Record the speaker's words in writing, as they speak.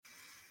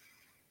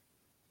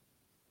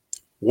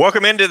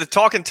Welcome into the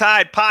Talkin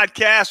Tide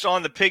podcast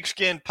on the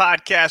Pigskin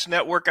Podcast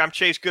Network. I'm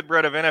Chase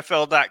Goodbread of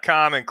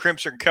NFL.com and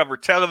Crimson Cover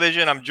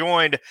Television. I'm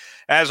joined,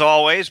 as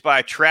always,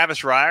 by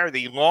Travis Reier,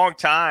 the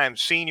longtime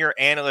senior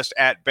analyst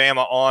at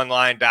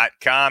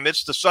BamaOnline.com.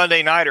 It's the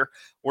Sunday Nighter.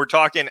 We're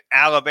talking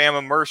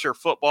Alabama-Mercer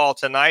football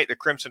tonight. The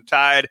Crimson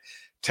Tide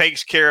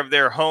takes care of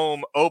their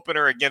home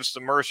opener against the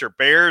Mercer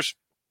Bears.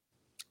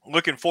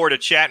 Looking forward to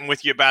chatting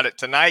with you about it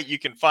tonight. You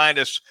can find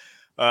us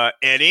at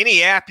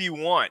any app you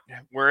want,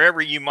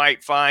 wherever you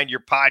might find your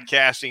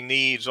podcasting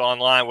needs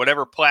online,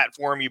 whatever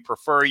platform you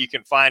prefer, you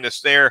can find us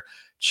there.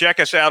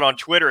 Check us out on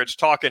Twitter. It's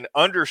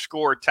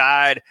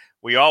Talkin_Tide.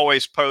 We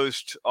always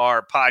post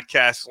our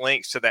podcast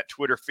links to that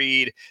Twitter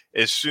feed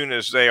as soon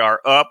as they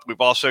are up.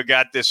 We've also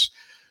got this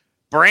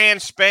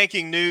brand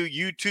spanking new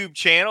YouTube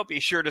channel. Be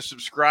sure to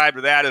subscribe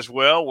to that as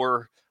well.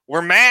 We're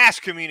mass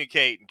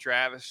communicating,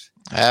 Travis.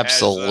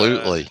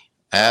 Absolutely.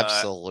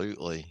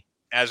 Absolutely.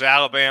 As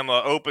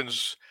Alabama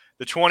opens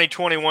the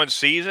 2021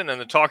 season and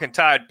the Talkin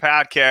Tide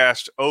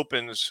podcast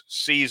opens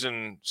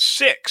season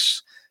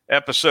 6,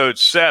 episode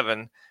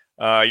 7.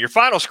 Your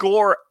final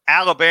score,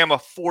 Alabama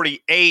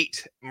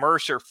 48,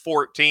 Mercer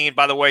 14.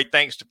 By the way,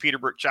 thanks to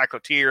Peterbrook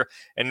Chocolatier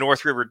and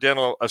North River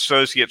Dental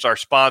Associates, our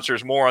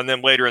sponsors. More on them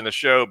later in the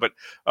show. But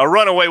a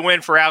runaway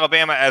win for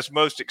Alabama as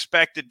most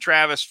expected,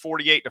 Travis,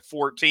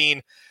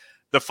 48-14.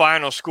 The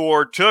final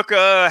score took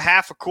a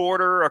half a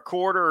quarter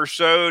or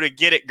so to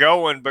get it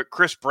going, but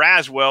Chris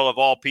Braswell, of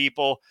all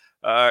people,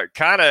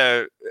 kind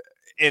of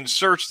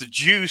inserts the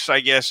juice,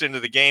 I guess, into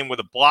the game with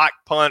a block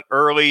punt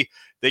early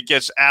that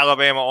gets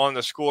Alabama on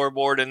the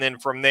scoreboard, and then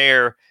from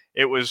there,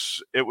 it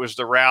was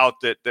the route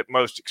that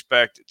most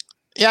expected.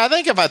 Yeah, I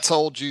think if I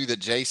told you that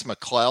Jace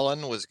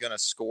McClellan was going to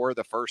score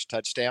the first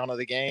touchdown of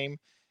the game,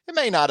 it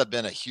may not have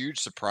been a huge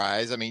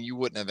surprise. I mean, you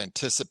wouldn't have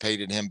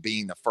anticipated him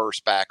being the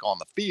first back on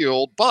the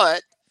field,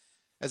 but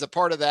as a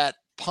part of that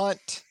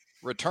punt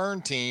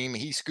return team,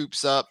 he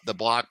scoops up the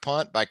block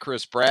punt by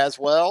Chris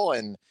Braswell,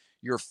 and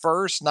your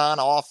first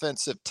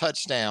non-offensive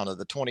touchdown of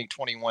the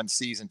 2021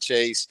 season,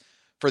 Chase,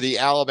 for the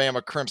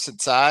Alabama Crimson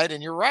Tide.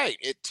 And you're right,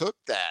 it took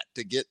that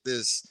to get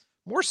this,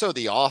 more so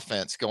the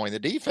offense going. The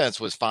defense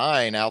was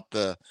fine out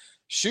the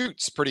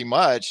shoots pretty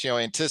much,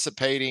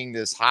 anticipating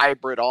this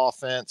hybrid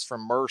offense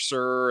from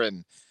Mercer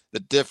and the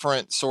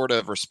different sort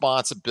of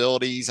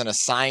responsibilities and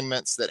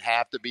assignments that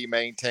have to be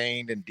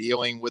maintained in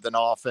dealing with an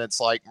offense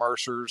like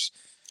Mercer's.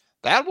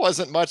 That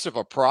wasn't much of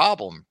a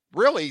problem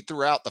really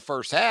throughout the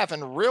first half,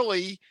 and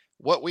really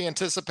what we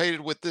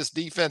anticipated with this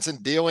defense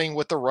in dealing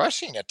with the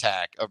rushing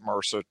attack of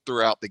Mercer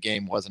throughout the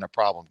game wasn't a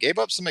problem. Gave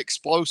up some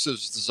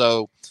explosives,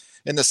 though,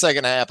 in the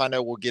second half. I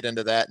know we'll get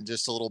into that in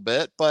just a little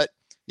bit, but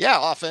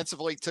yeah,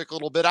 offensively took a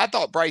little bit. I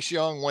thought Bryce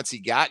Young, once he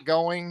got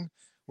going,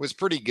 was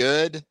pretty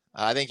good.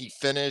 I think he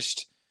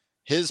finished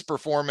his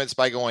performance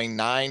by going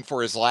 9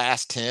 for his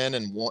last 10,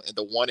 and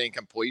the one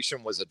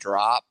incompletion was a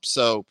drop.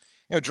 So,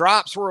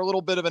 drops were a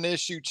little bit of an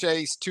issue,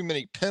 Chase. Too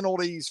many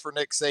penalties for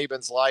Nick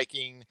Saban's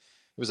liking. It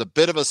was a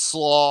bit of a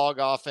slog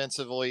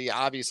offensively.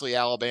 Obviously,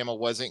 Alabama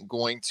wasn't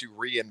going to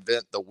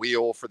reinvent the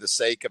wheel for the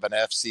sake of an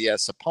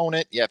FCS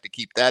opponent. You have to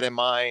keep that in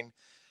mind.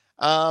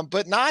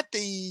 But not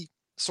the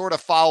sort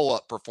of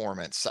follow-up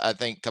performance, I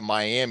think, to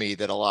Miami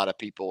that a lot of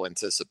people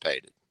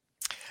anticipated.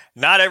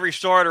 Not every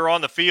starter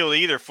on the field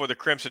either for the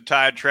Crimson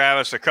Tide,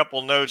 Travis. A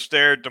couple notes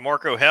there.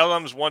 DeMarco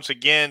Hellams once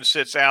again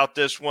sits out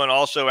this one.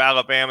 Also,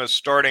 Alabama's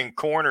starting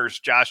corners,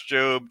 Josh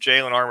Jobe,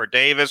 Jalen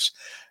Armour-Davis,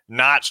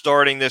 not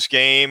starting this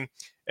game.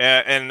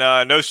 And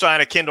no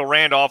sign of Kendall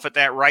Randolph at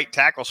that right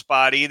tackle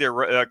spot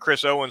either.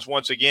 Chris Owens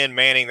once again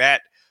manning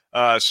that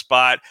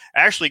spot.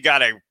 Actually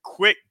got a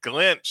quick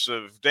glimpse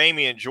of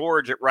Damian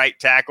George at right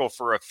tackle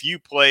for a few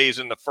plays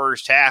in the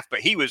first half,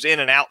 but he was in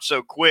and out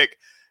so quick.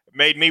 It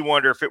made me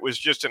wonder if it was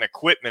just an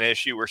equipment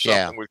issue or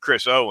something with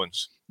Chris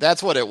Owens.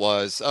 That's what it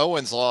was.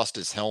 Owens lost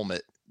his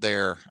helmet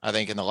there, I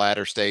think, in the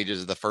latter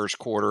stages of the first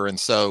quarter. And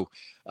so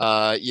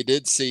you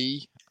did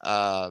see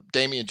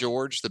Damian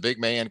George, the big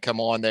man, come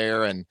on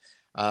there and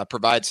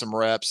provide some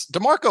reps.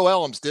 DeMarco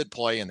Hellams did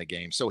play in the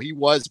game, so he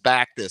was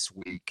back this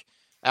week.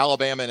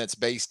 Alabama and its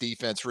base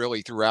defense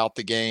really throughout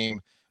the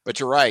game. But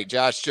you're right,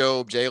 Josh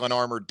Jobe, Jalen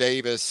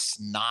Armour-Davis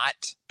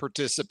not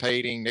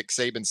participating. Nick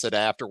Saban said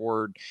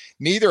afterward,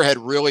 neither had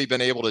really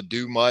been able to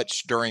do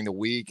much during the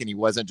week, and he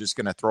wasn't just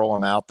going to throw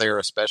them out there,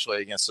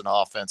 especially against an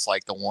offense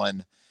like the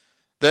one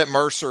that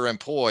Mercer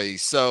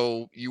employs.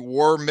 So you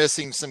were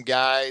missing some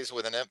guys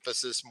with an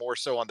emphasis more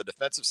so on the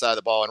defensive side of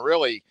the ball. And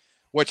really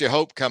what you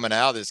hope coming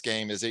out of this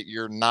game is that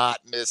you're not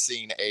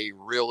missing a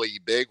really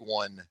big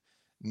one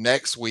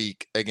next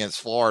week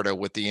against Florida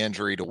with the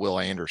injury to Will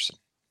Anderson.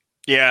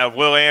 Yeah,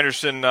 Will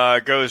Anderson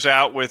goes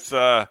out with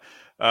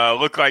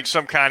looked like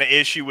some kind of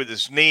issue with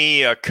his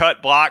knee. A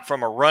cut block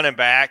from a running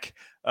back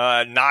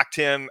knocked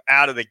him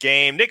out of the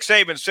game. Nick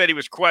Saban said he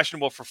was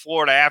questionable for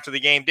Florida after the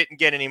game. Didn't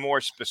get any more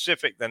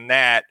specific than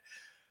that.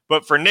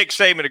 But for Nick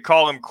Saban to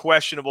call him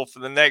questionable for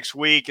the next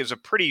week is a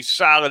pretty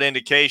solid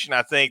indication,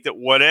 I think, that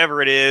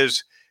whatever it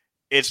is,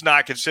 it's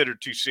not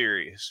considered too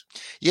serious.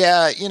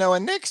 Yeah,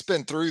 and Nick's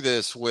been through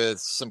this with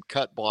some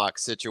cut block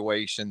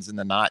situations in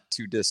the not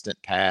too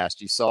distant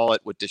past. You saw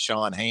it with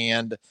Deshaun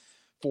Hand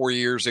 4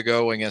 years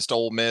ago against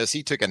Ole Miss.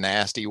 He took a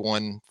nasty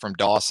one from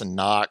Dawson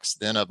Knox,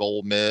 then of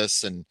Ole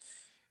Miss, and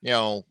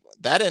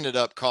that ended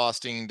up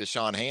costing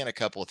Deshaun Hand a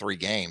couple of 3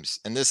 games.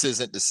 And this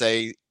isn't to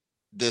say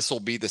this will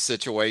be the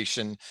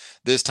situation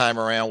this time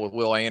around with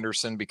Will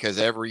Anderson, because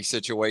every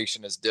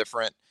situation is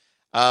different.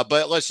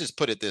 But let's just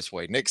put it this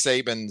way. Nick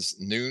Saban's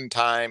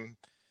noontime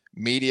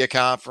media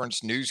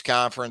conference, news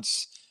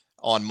conference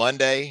on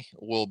Monday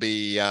will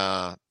be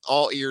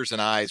all ears and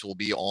eyes will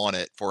be on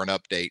it for an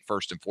update,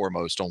 first and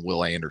foremost, on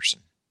Will Anderson.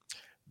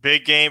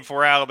 Big game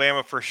for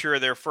Alabama for sure.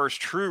 Their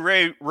first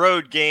true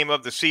road game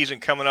of the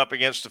season coming up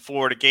against the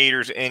Florida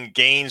Gators in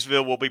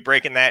Gainesville. We'll be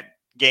breaking that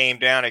game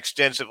down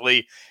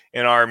extensively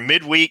in our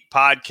midweek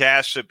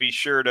podcast, so be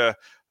sure to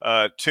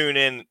tune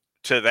in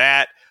to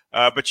that.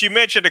 But you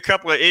mentioned a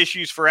couple of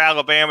issues for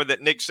Alabama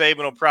that Nick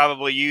Saban will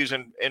probably use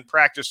in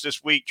practice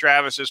this week,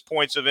 Travis, as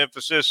points of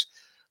emphasis.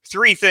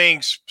 3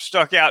 things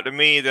stuck out to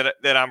me that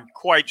I'm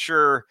quite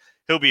sure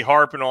he'll be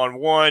harping on.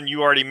 One,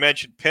 you already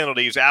mentioned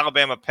penalties.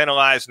 Alabama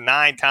penalized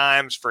 9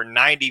 times for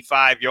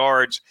 95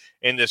 yards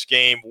in this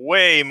game,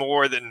 way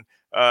more than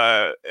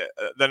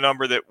the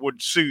number that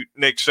would suit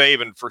Nick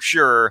Saban for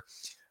sure.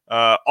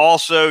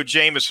 Also,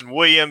 Jamison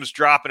Williams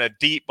dropping a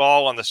deep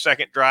ball on the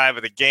second drive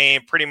of the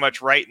game, pretty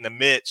much right in the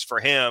midst for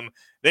him.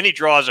 Then he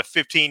draws a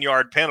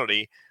 15-yard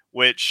penalty,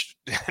 which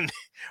Saban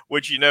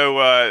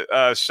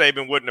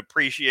wouldn't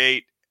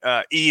appreciate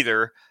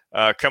either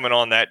coming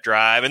on that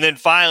drive. And then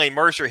finally,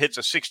 Mercer hits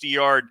a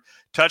 60-yard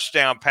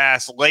touchdown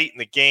pass late in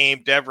the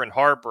game. Devin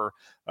Harper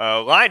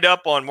lined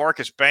up on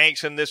Marcus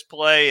Banks in this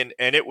play,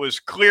 and it was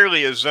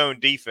clearly a zone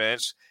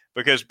defense,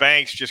 because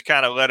Banks just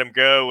kind of let him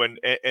go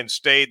and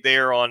stayed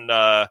there on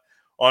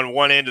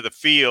one end of the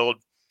field.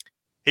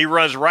 He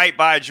runs right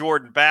by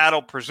Jordan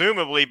Battle.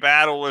 Presumably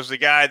Battle was the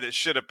guy that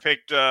should have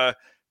picked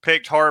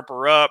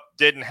Harper up.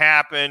 Didn't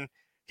happen.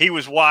 He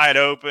was wide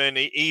open.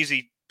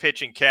 Easy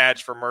pitch and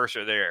catch for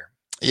Mercer there.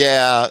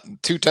 Yeah,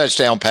 2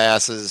 touchdown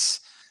passes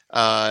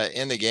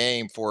in the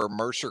game for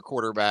Mercer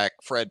quarterback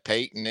Fred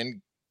Payton,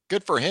 and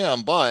good for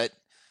him, but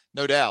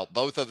no doubt,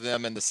 both of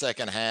them in the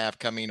second half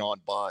coming on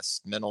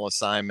bust, mental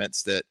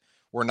assignments that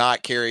were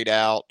not carried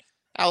out.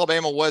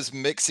 Alabama was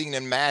mixing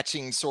and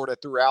matching sort of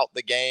throughout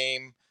the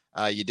game.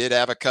 You did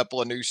have a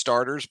couple of new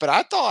starters, but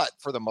I thought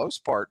for the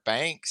most part,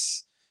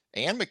 Banks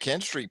and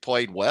McKinstry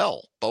played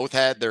well. Both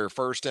had their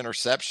first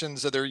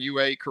interceptions of their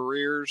UA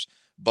careers.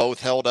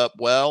 Both held up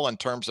well in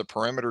terms of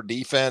perimeter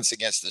defense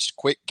against this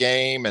quick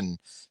game and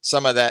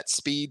some of that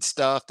speed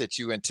stuff that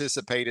you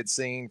anticipated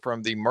seeing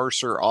from the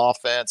Mercer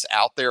offense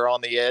out there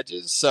on the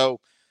edges. So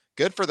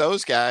good for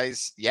those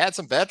guys. You had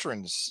some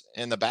veterans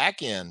in the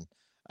back end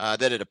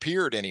that it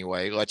appeared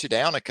anyway, let you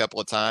down a couple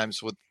of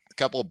times with a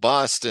couple of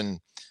busts. And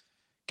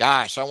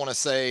gosh, I want to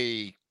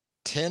say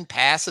 10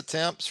 pass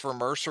attempts for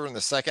Mercer in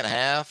the second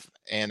half,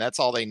 and that's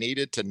all they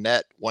needed to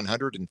net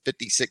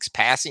 156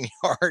 passing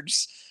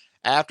yards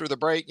after the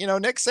break.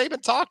 Nick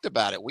Saban talked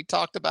about it. We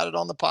talked about it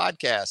on the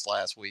podcast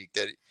last week,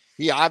 that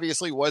he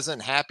obviously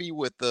wasn't happy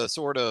with the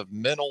sort of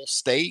mental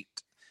state,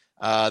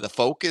 the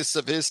focus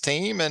of his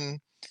team.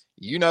 And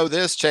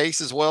this, Chase,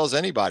 as well as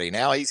anybody.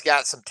 Now he's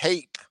got some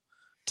tape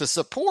to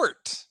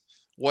support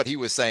what he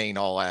was saying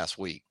all last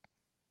week.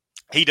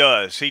 He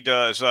does.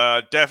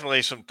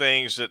 Definitely some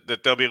things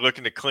that they'll be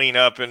looking to clean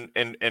up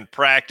in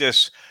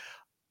practice.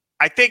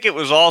 I think it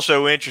was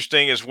also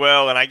interesting as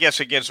well, and I guess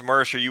against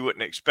Mercer you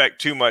wouldn't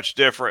expect too much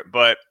different,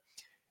 but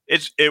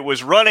it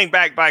was running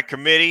back by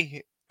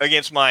committee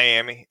against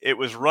Miami. It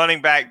was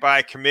running back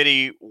by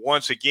committee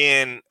once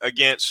again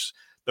against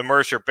the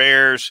Mercer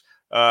Bears.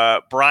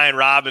 Brian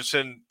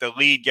Robinson, the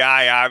lead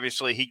guy,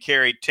 obviously, he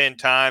carried 10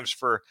 times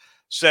for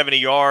 70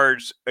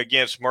 yards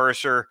against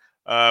Mercer.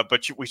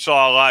 But we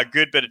saw a lot, a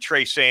good bit of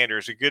Trey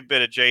Sanders, a good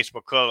bit of Jace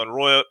McClellan.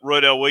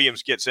 Roydell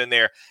Williams gets in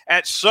there.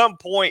 At some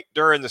point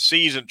during the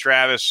season,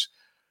 Travis,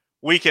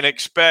 we can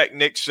expect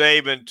Nick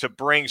Saban to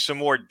bring some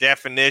more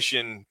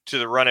definition to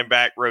the running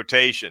back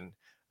rotation.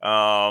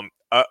 And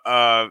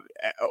by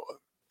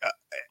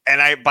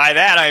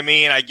that, I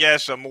mean, I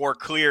guess a more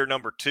clear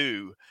number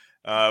 2.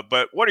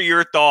 But what are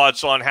your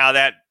thoughts on how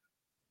that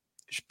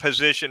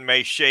position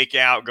may shake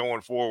out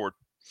going forward?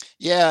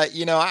 Yeah,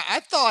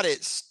 I thought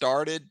it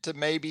started to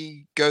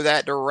maybe go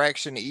that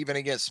direction even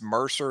against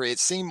Mercer. It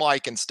seemed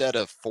like instead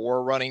of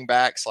 4 running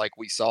backs like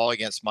we saw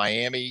against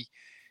Miami,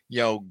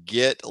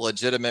 get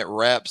legitimate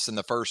reps in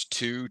the first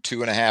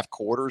 2.5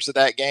 quarters of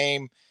that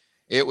game,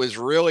 it was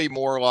really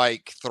more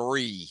like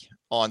 3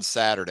 on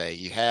Saturday.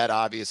 You had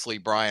obviously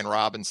Brian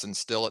Robinson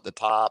still at the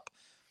top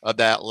of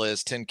that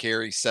list, 10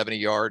 carries, 70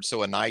 yards.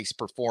 So a nice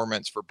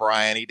performance for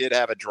Brian. He did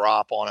have a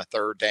drop on a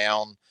third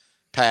down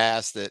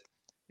pass that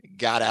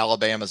got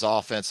Alabama's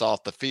offense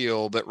off the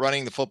field, but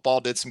running the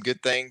football did some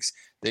good things.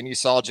 Then you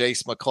saw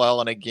Jace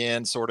McClellan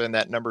again, sort of in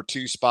that number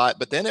 2 spot,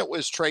 but then it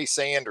was Trey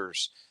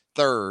Sanders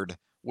third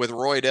with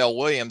Roydell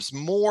Williams,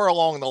 more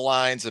along the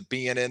lines of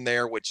being in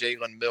there with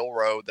Jalen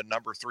Milroe, the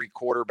number 3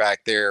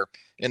 quarterback there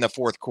in the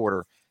fourth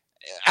quarter.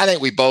 I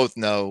think we both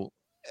know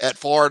at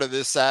Florida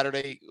this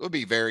Saturday, we'll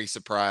be very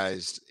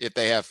surprised if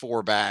they have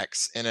 4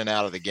 backs in and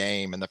out of the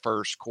game in the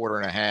first quarter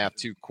and a half,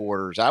 2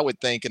 quarters. I would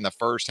think in the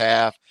first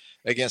half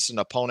against an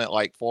opponent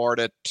like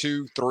Florida,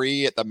 2,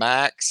 3 at the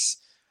max.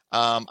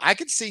 I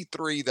could see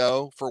 3,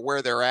 though, for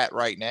where they're at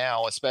right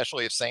now,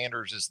 especially if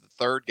Sanders is the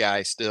third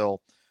guy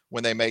still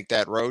when they make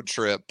that road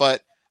trip.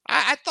 But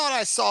I thought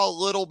I saw a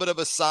little bit of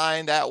a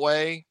sign that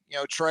way.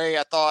 Trey,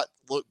 I thought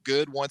looked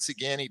good once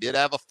again. He did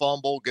have a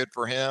fumble, good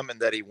for him, and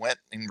that he went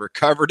and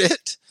recovered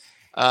it.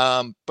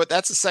 But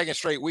that's the second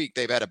straight week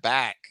they've had a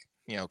back,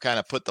 kind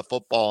of put the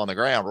football on the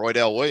ground.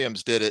 Roydell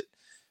Williams did it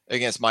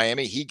against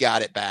Miami. He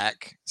got it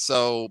back.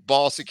 So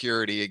ball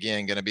security,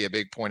 again, going to be a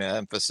big point of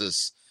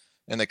emphasis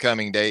in the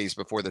coming days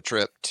before the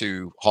trip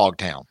to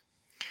Hogtown.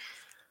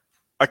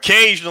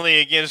 Occasionally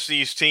against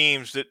these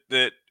teams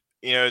that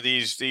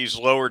these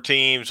lower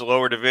teams,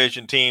 lower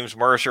division teams,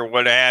 Mercer,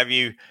 what have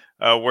you,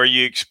 where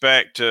you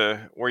expect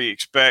the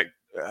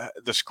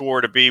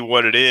score to be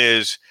what it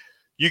is,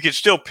 you can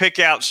still pick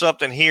out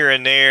something here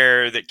and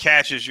there that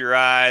catches your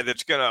eye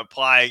that's going to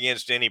apply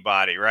against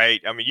anybody,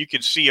 right? I mean, you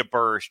can see a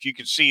burst, you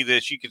can see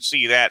this, you can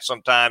see that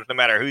sometimes, no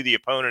matter who the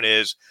opponent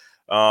is,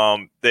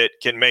 that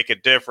can make a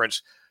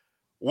difference.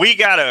 We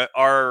got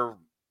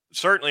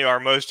certainly our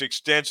most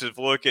extensive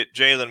look at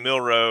Jalen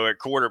Milroe at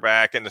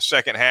quarterback in the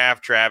second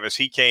half, Travis.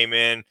 He came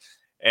in,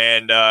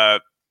 and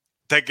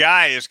the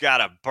guy has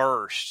got a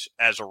burst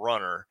as a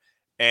runner,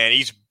 and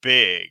he's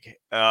big.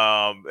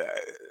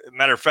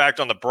 Matter of fact,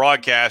 on the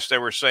broadcast, they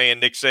were saying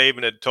Nick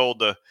Saban had told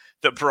the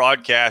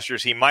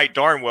broadcasters he might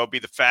darn well be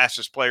the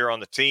fastest player on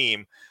the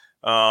team.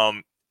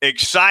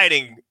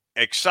 Exciting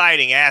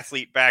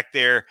athlete back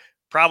there.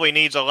 Probably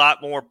needs a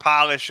lot more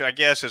polish, I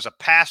guess, as a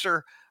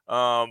passer.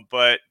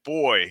 But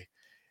boy,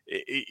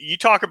 you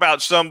talk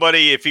about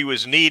somebody, if he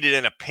was needed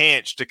in a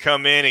pinch to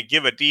come in and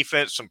give a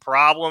defense some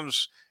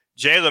problems,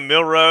 Jalen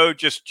Milroe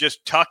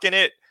just tucking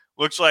it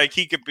looks like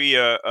he could be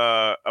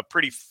a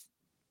pretty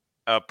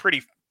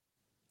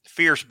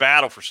fierce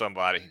battle for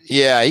somebody.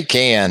 Yeah, he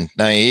can.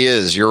 No, he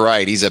is. You're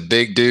right. He's a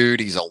big dude.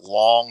 He's a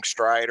long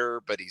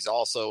strider, but he's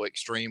also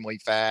extremely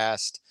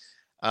fast.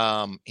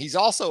 He's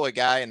also a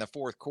guy in the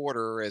fourth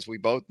quarter, as we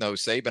both know,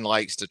 Saban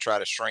likes to try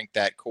to shrink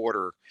that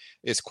quarter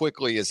as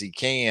quickly as he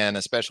can,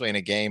 especially in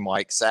a game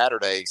like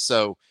Saturday.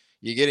 So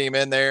you get him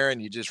in there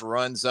and you just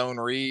run zone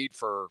read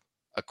for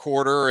a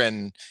quarter,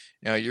 and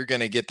you're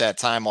going to get that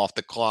time off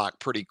the clock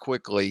pretty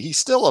quickly. He's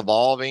still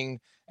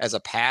evolving as a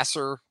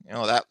passer.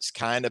 That's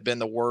kind of been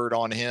the word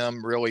on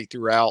him really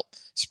throughout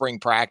spring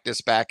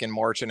practice back in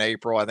March and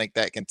April. I think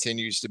that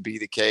continues to be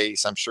the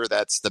case. I'm sure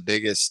that's the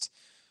biggest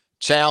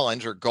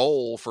challenge or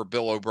goal for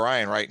Bill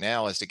O'Brien right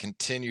now, is to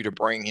continue to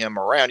bring him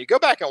around. You go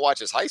back and watch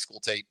his high school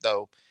tape,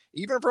 though,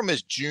 even from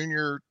his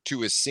junior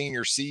to his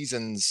senior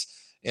seasons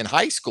in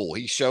high school,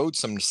 he showed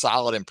some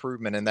solid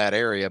improvement in that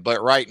area.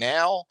 But right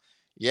now,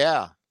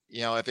 yeah,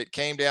 if it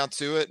came down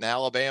to it and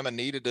Alabama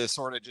needed to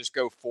sort of just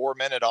go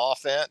 4-minute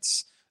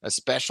offense,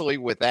 especially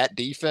with that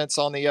defense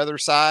on the other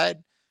side,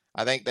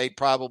 I think they'd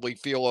probably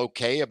feel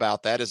okay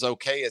about that, as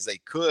okay as they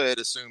could,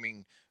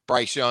 assuming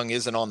Bryce Young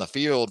isn't on the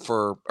field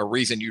for a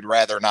reason you'd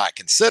rather not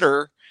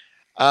consider.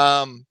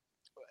 And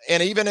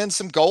even in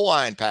some goal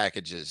line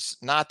packages,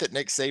 not that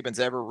Nick Saban's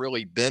ever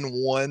really been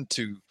one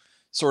to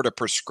sort of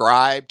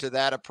prescribe to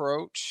that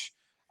approach.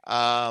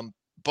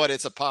 But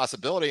it's a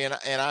possibility. And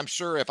I'm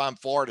sure if I'm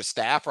Florida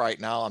staff right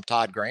now, I'm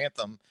Todd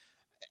Grantham,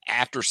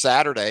 after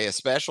Saturday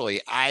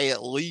especially, I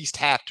at least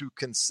have to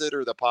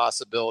consider the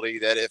possibility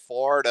that if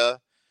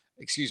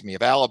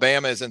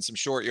Alabama is in some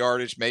short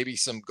yardage, maybe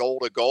some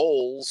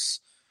goal-to-goals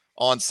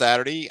on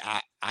Saturday,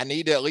 I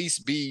need to at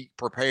least be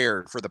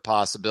prepared for the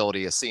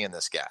possibility of seeing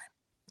this guy.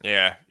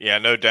 Yeah,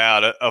 no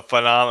doubt. A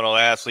phenomenal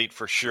athlete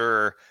for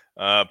sure.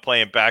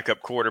 Playing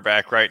backup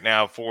quarterback right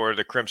now for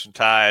the Crimson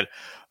Tide,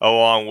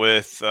 along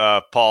with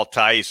Paul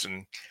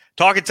Tyson.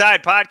 Talkin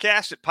Tide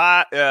podcast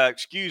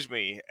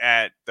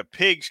at the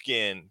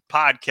Pigskin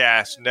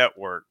Podcast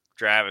Network.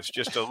 Travis,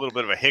 just a little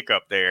bit of a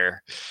hiccup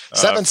there.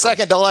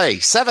 7-second delay.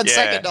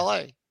 7-second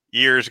delay.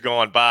 Years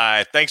going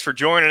by. Thanks for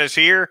joining us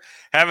here.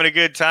 Having a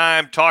good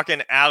time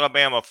talking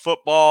Alabama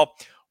football.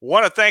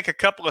 Want to thank a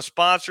couple of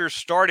sponsors,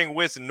 starting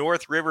with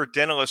North River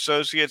Dental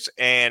Associates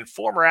and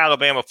former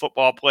Alabama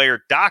football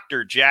player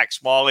Dr. Jack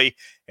Smalley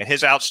and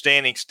his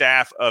outstanding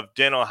staff of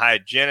dental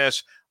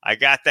hygienists. I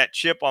got that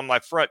chip on my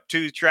front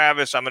tooth,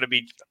 Travis. I'm going to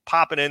be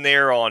popping in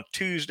there on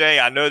Tuesday.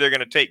 I know they're going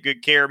to take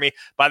good care of me.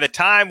 By the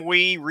time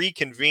we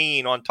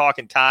reconvene on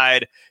Talkin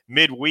Tide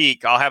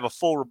midweek, I'll have a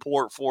full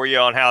report for you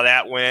on how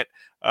that went.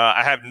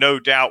 I have no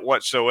doubt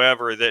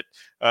whatsoever that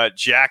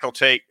Jack will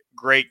take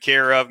great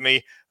care of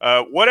me.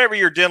 Whatever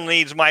your dental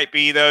needs might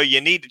be, though, you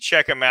need to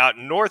check them out.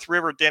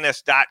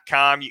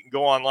 NorthRiverDentist.com. You can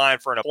go online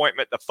for an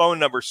appointment. The phone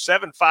number is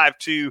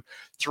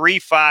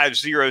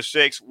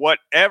 752-3506.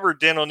 Whatever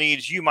dental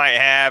needs you might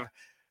have,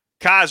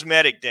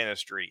 cosmetic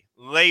dentistry,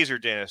 laser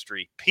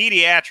dentistry,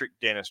 pediatric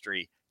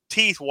dentistry,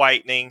 teeth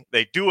whitening.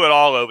 They do it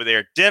all over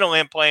there. Dental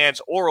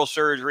implants, oral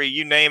surgery,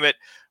 you name it.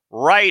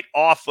 Right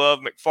off of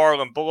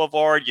McFarland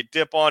Boulevard. You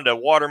dip onto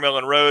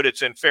Watermelon Road.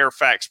 It's in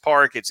Fairfax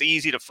Park. It's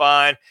easy to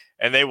find,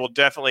 and they will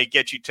definitely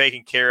get you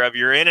taken care of.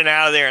 You're in and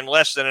out of there in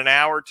less than an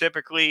hour,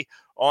 typically,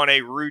 on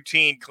a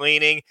routine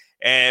cleaning.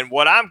 And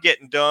what I'm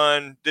getting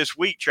done this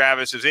week,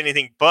 Travis, is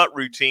anything but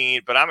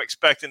routine, but I'm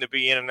expecting to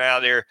be in and out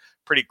of there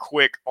pretty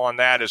quick on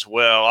that as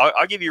well.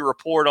 I'll give you a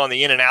report on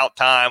the in and out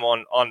time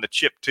on the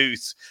chipped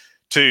tooth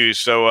too.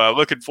 So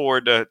looking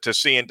forward to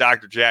seeing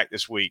Dr. Jack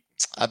this week.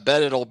 I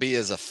bet it'll be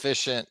as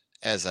efficient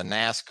as a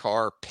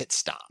NASCAR pit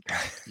stop.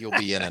 You'll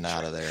be in and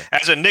out of there.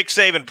 As a Nick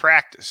Saban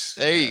practice.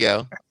 There you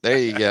go. There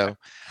you go.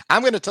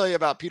 I'm going to tell you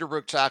about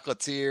Peterbrook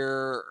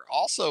Chocolatier,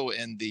 also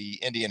in the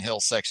Indian Hill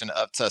section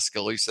of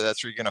Tuscaloosa.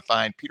 That's where you're going to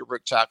find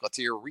Peterbrook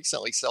Chocolatier.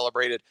 Recently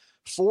celebrated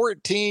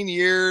 14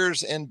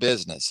 years in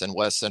business in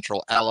West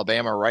Central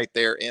Alabama, right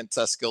there in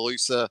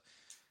Tuscaloosa.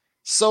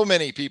 So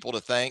many people to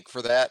thank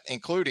for that,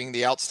 including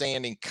the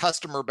outstanding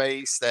customer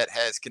base that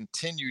has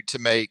continued to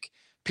make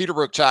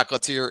Peterbrook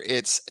Chocolatier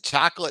its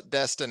chocolate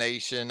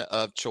destination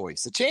of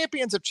choice. The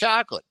champions of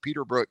chocolate,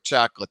 Peterbrook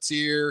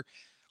Chocolatier.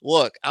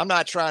 Look, I'm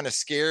not trying to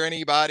scare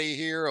anybody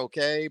here,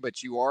 okay?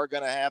 But you are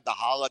going to have the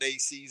holiday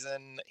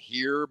season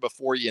here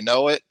before you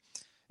know it.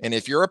 And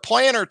if you're a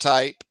planner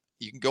type,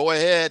 you can go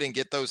ahead and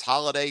get those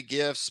holiday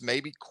gifts,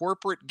 maybe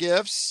corporate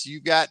gifts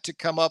you got to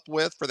come up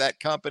with for that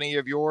company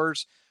of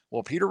yours.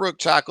 Well, Peterbrook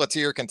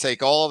Chocolatier can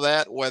take all of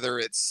that, whether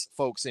it's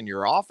folks in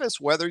your office,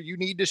 whether you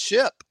need to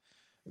ship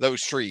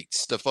those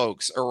treats to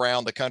folks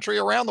around the country,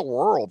 around the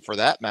world for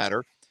that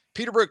matter.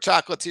 Peterbrook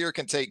Chocolatier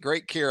can take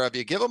great care of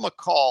you. Give them a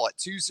call at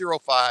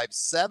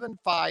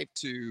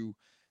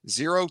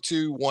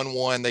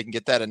 205-752-0211. They can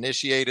get that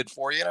initiated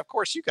for you. And of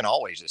course, you can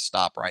always just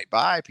stop right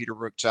by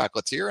Peterbrook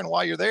Chocolatier. And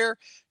while you're there,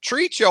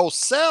 treat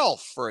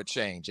yourself for a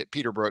change at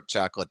Peterbrook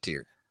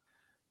Chocolatier.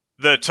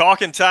 The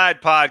Talkin Tide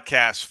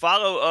podcast.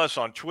 Follow us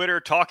on Twitter.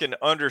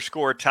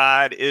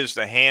 Talkin_Tide is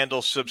the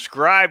handle.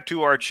 Subscribe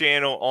to our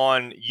channel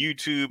on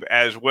YouTube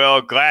as well.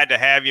 Glad to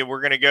have you.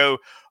 We're going to go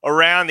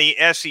around the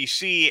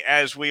SEC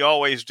as we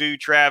always do,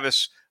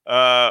 Travis,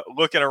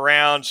 looking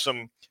around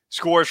some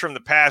scores from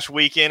the past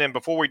weekend. And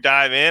before we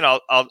dive in,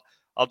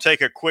 I'll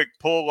take a quick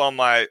pull on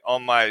my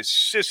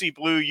sissy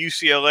blue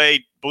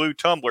UCLA blue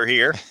tumbler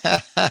here.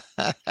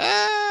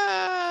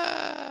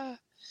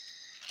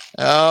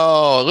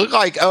 Oh, it looked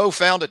like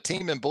found a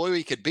team in blue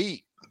he could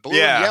beat. Blue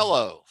and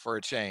yellow for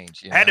a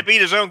change. Had to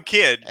beat his own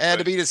kid. Had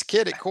to beat his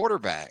kid at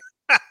quarterback.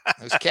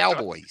 Those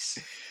Cowboys.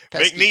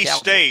 McNeese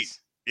State.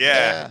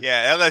 Yeah.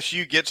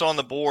 LSU gets on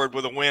the board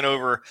with a win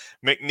over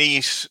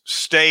McNeese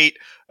State.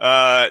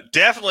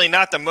 Definitely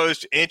not the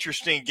most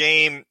interesting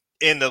game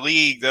in the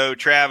league, though,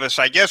 Travis.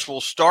 I guess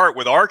we'll start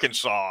with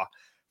Arkansas.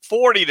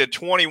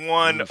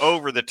 40-21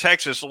 over the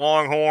Texas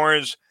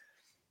Longhorns.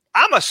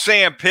 I'm a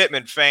Sam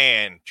Pittman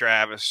fan,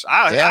 Travis.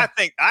 I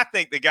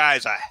think the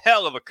guy's a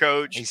hell of a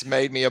coach. He's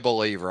made me a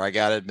believer. I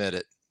got to admit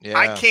it. Yeah.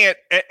 I can't,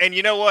 and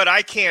you know what?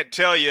 I can't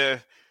tell you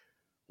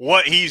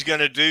what he's going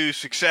to do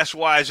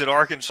success-wise at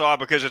Arkansas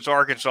because it's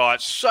Arkansas.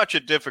 It's such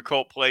a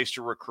difficult place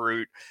to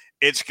recruit.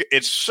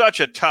 It's such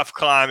a tough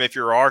climb if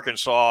you're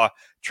Arkansas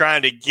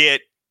trying to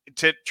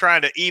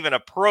even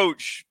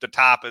approach the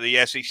top of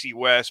the SEC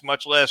West,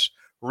 much less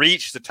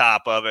reach the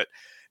top of it.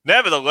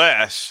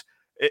 Nevertheless,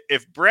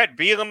 if Brett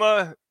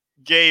Bielema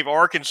gave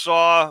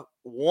Arkansas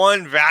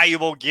one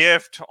valuable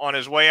gift on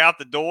his way out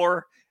the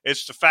door,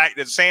 it's the fact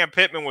that Sam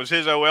Pittman was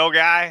his OL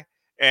guy,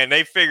 and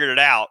they figured it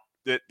out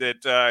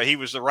that he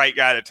was the right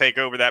guy to take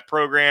over that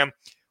program.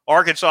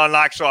 Arkansas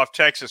knocks off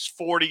Texas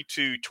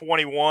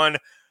 40-21.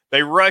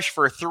 They rushed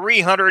for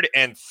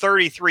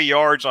 333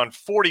 yards on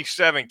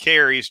 47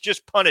 carries,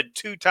 just punted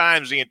 2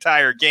 times the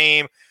entire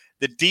game.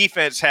 The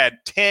defense had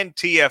 10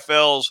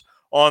 TFLs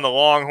on the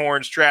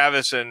Longhorns,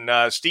 Travis, and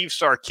Steve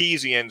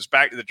Sarkisian's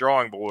back to the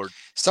drawing board.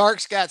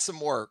 Sark's got some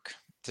work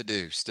to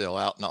do still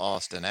out in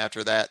Austin.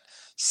 After that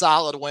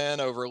solid win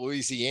over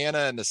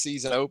Louisiana in the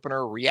season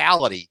opener,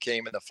 reality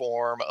came in the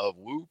form of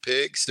Woo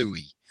Pig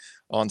Suey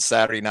on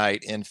Saturday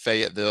night in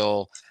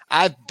Fayetteville.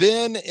 I've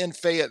been in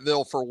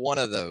Fayetteville for one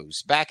of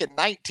those. Back in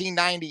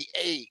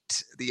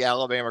 1998, the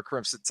Alabama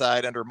Crimson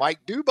Tide under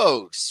Mike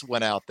Dubose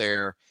went out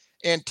there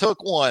and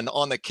took one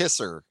on the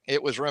kisser.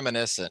 It was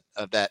reminiscent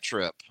of that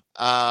trip.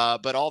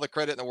 But all the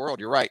credit in the world.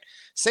 You're right.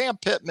 Sam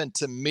Pittman,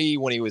 to me,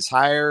 when he was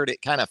hired,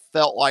 it kind of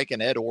felt like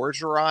an Ed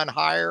Orgeron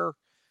hire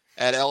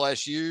at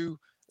LSU.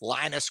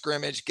 Line of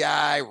scrimmage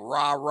guy,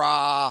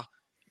 rah-rah,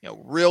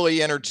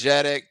 really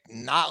energetic,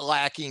 not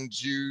lacking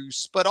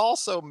juice, but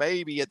also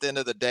maybe at the end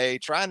of the day,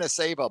 trying to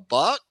save a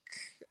buck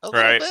a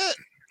little bit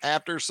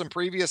after some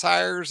previous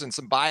hires and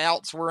some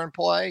buyouts were in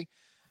play.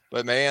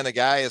 But, man, the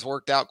guy has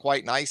worked out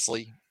quite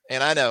nicely.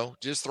 And I know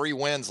just 3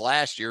 wins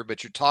last year,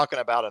 but you're talking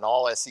about an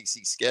all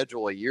SEC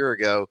schedule a year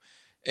ago.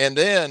 And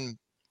then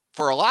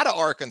for a lot of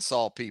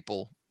Arkansas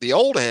people, the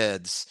old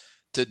heads,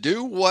 to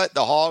do what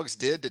the Hogs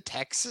did to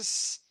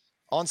Texas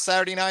on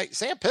Saturday night,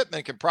 Sam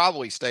Pittman can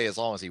probably stay as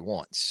long as he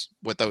wants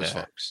with those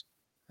Yeah. folks.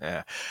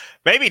 Yeah.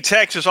 Maybe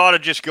Texas ought to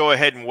just go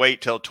ahead and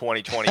wait till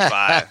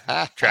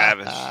 2025,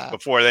 Travis,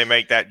 before they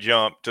make that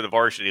jump to the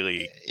varsity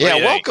league.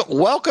 Yeah,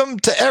 welcome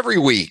to every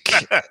week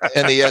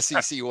in the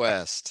SEC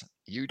West.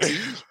 UT.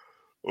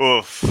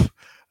 Oof.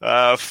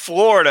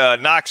 Florida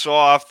knocks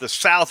off the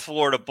South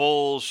Florida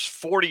Bulls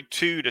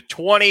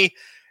 42-20.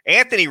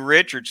 Anthony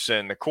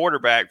Richardson, the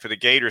quarterback for the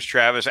Gators,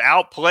 Travis,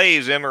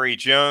 outplays Emory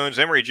Jones.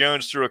 Emory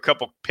Jones threw a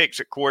couple picks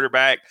at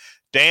quarterback.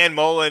 Dan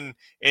Mullen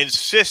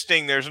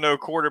insisting there's no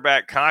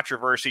quarterback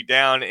controversy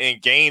down in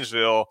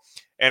Gainesville.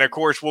 And, of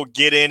course, we'll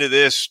get into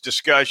this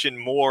discussion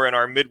more in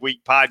our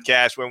midweek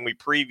podcast when we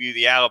preview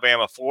the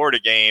Alabama-Florida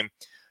game.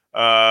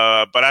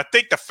 But I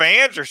think the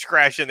fans are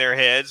scratching their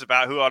heads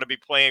about who ought to be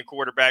playing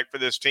quarterback for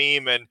this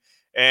team. And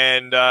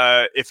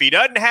if he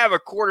doesn't have a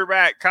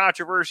quarterback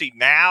controversy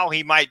now,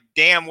 he might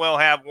damn well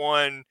have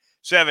one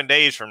 7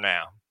 days from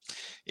now.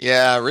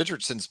 Yeah,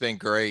 Richardson's been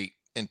great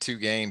in 2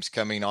 games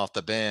coming off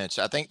the bench.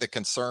 I think the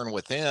concern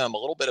with him, a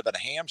little bit of a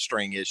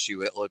hamstring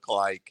issue, it looked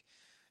like,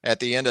 at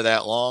the end of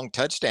that long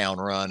touchdown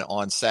run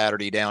on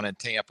Saturday down in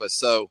Tampa.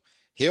 So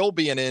he'll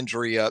be an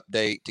injury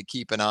update to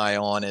keep an eye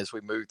on as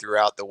we move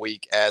throughout the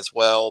week as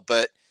well.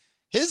 But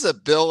his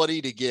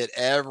ability to get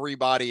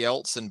everybody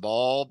else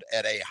involved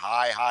at a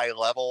high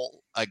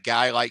level, a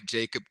guy like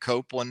Jacob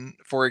Copeland,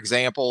 for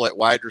example, at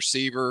wide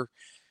receiver,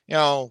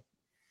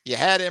 you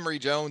had Emory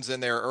Jones in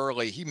there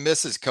early. He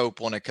misses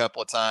Copeland a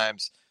couple of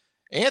times.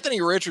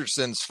 Anthony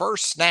Richardson's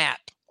first snap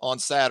on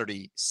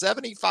Saturday,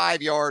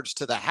 75 yards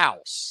to the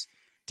house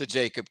to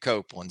Jacob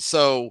Copeland.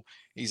 So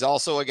he's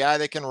also a guy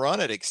that can run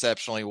it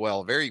exceptionally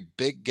well. Very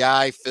big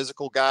guy,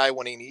 physical guy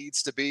when he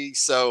needs to be.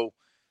 So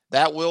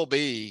that will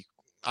be,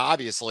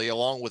 obviously,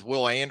 along with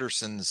Will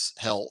Anderson's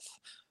health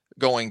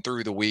going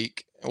through the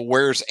week,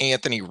 where's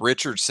Anthony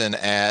Richardson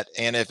at?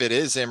 And if it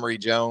is Emory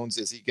Jones,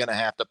 is he going to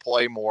have to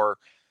play more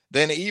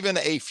than even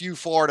a few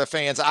Florida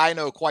fans I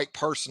know quite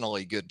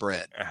personally,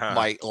 Goodbread,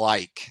 might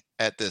like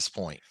at this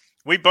point?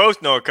 We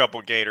both know a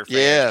couple Gator fans,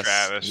 yes,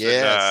 Travis.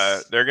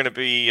 Yes. They're going to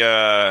be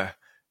a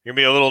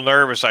little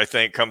nervous, I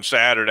think, come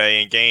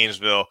Saturday in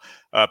Gainesville.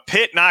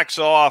 Pitt knocks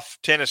off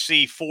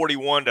Tennessee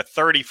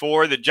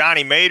 41-34. The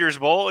Johnny Maters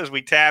Bowl, as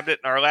we tabbed it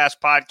in our last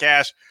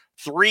podcast,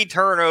 3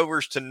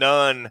 turnovers to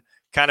none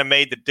kind of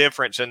made the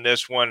difference in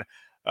this one.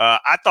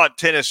 I thought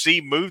Tennessee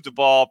moved the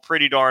ball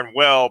pretty darn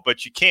well,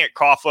 but you can't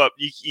cough up.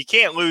 You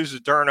can't lose the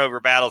turnover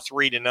battle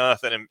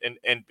 3-0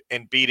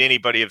 and beat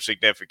anybody of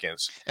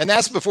significance. And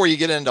that's before you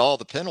get into all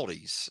the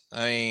penalties.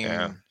 I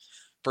mean,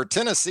 for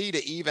Tennessee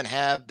to even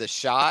have the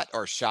shot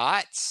or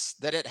shots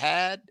that it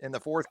had in the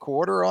fourth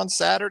quarter on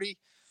Saturday,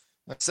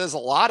 it says a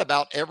lot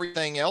about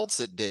everything else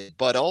it did.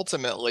 But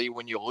ultimately,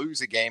 when you lose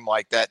a game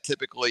like that,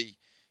 typically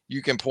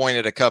you can point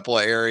at a couple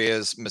of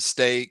areas: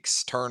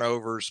 mistakes,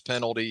 turnovers,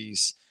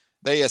 penalties.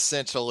 They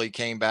essentially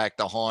came back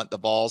to haunt the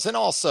balls, and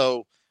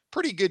also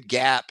pretty good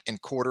gap in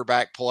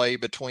quarterback play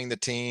between the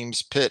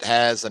teams. Pitt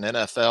has an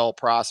NFL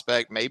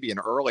prospect, maybe an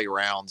early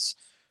rounds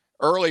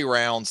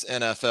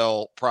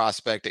NFL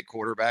prospect at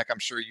quarterback. I'm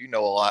sure you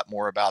know a lot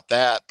more about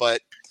that,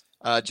 but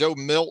Joe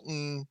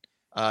Milton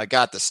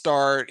got the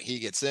start. He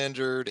gets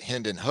injured.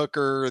 Hendon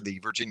Hooker, the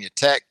Virginia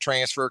Tech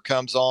transfer,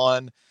 comes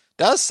on,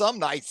 does some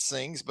nice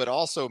things, but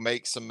also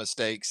makes some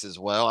mistakes as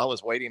well. I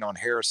was waiting on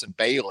Harrison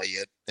Bailey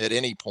at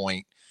any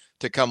point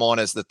to come on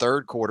as the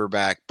third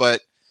quarterback.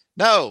 But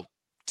no,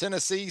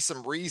 Tennessee,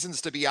 some reasons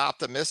to be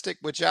optimistic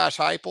with Josh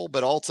Heupel,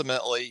 but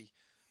ultimately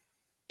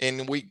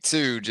in week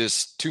 2,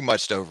 just too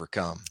much to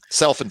overcome.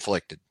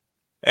 Self-inflicted.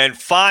 And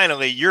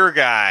finally, your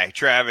guy,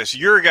 Travis,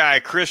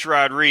 Chris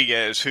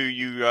Rodriguez, who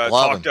you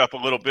talked up a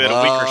little bit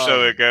a week or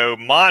so ago.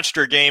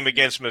 Monster game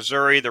against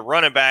Missouri, the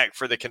running back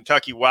for the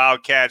Kentucky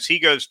Wildcats. He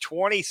goes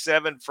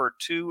 27 for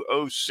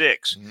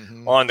 206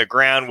 on the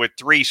ground with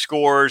 3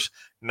 scores,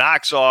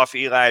 knocks off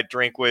Eli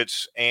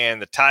Drinkwitz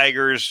and the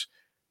Tigers.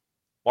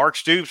 Mark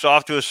Stoops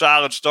off to a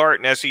solid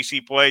start in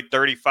SEC play,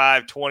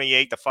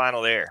 35-28, the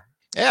final there.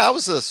 Yeah, that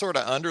was a sort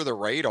of under the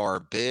radar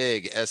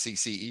big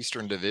SEC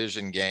Eastern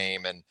Division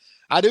game. And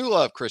I do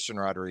love Christian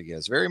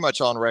Rodriguez, very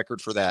much on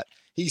record for that.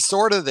 He's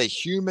sort of the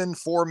human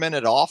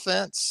 4-minute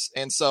offense.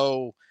 And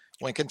so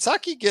when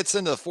Kentucky gets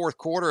into the fourth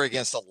quarter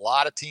against a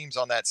lot of teams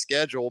on that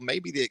schedule,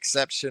 maybe the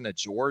exception of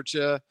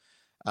Georgia,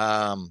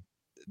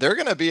 they're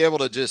going to be able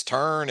to just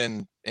turn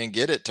and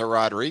get it to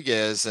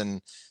Rodriguez.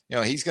 And,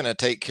 he's going to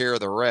take care of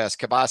the rest.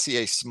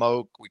 Kabasier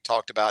Smoke, we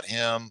talked about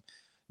him.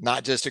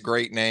 Not just a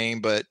great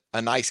name, but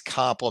a nice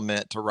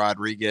compliment to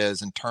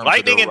Rodriguez in terms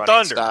Lightning of their and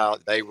running thunder style.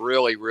 They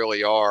really,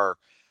 really are.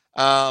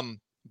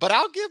 But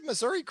I'll give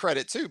Missouri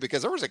credit too,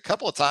 because there was a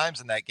couple of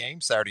times in that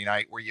game Saturday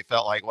night where you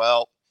felt like,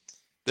 well,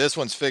 this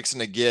one's fixing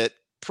to get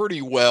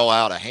pretty well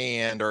out of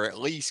hand, or at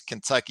least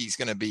Kentucky's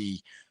going to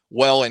be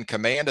well in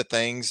command of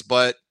things.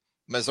 But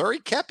Missouri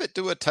kept it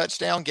to a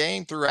touchdown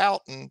game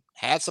throughout and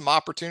had some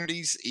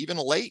opportunities even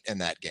late in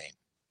that game.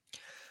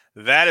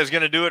 That is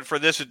going to do it for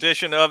this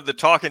edition of the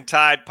Talkin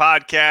Tide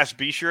podcast.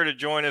 Be sure to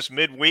join us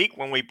midweek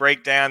when we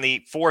break down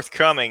the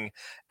forthcoming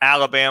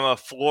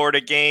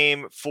Alabama-Florida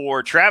game.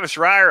 For Travis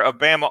Reier of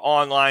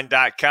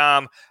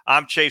BamaOnline.com,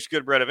 I'm Chase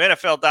Goodbread of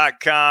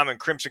NFL.com and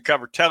Crimson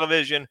Cover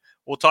Television.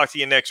 We'll talk to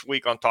you next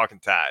week on Talkin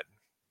Tide.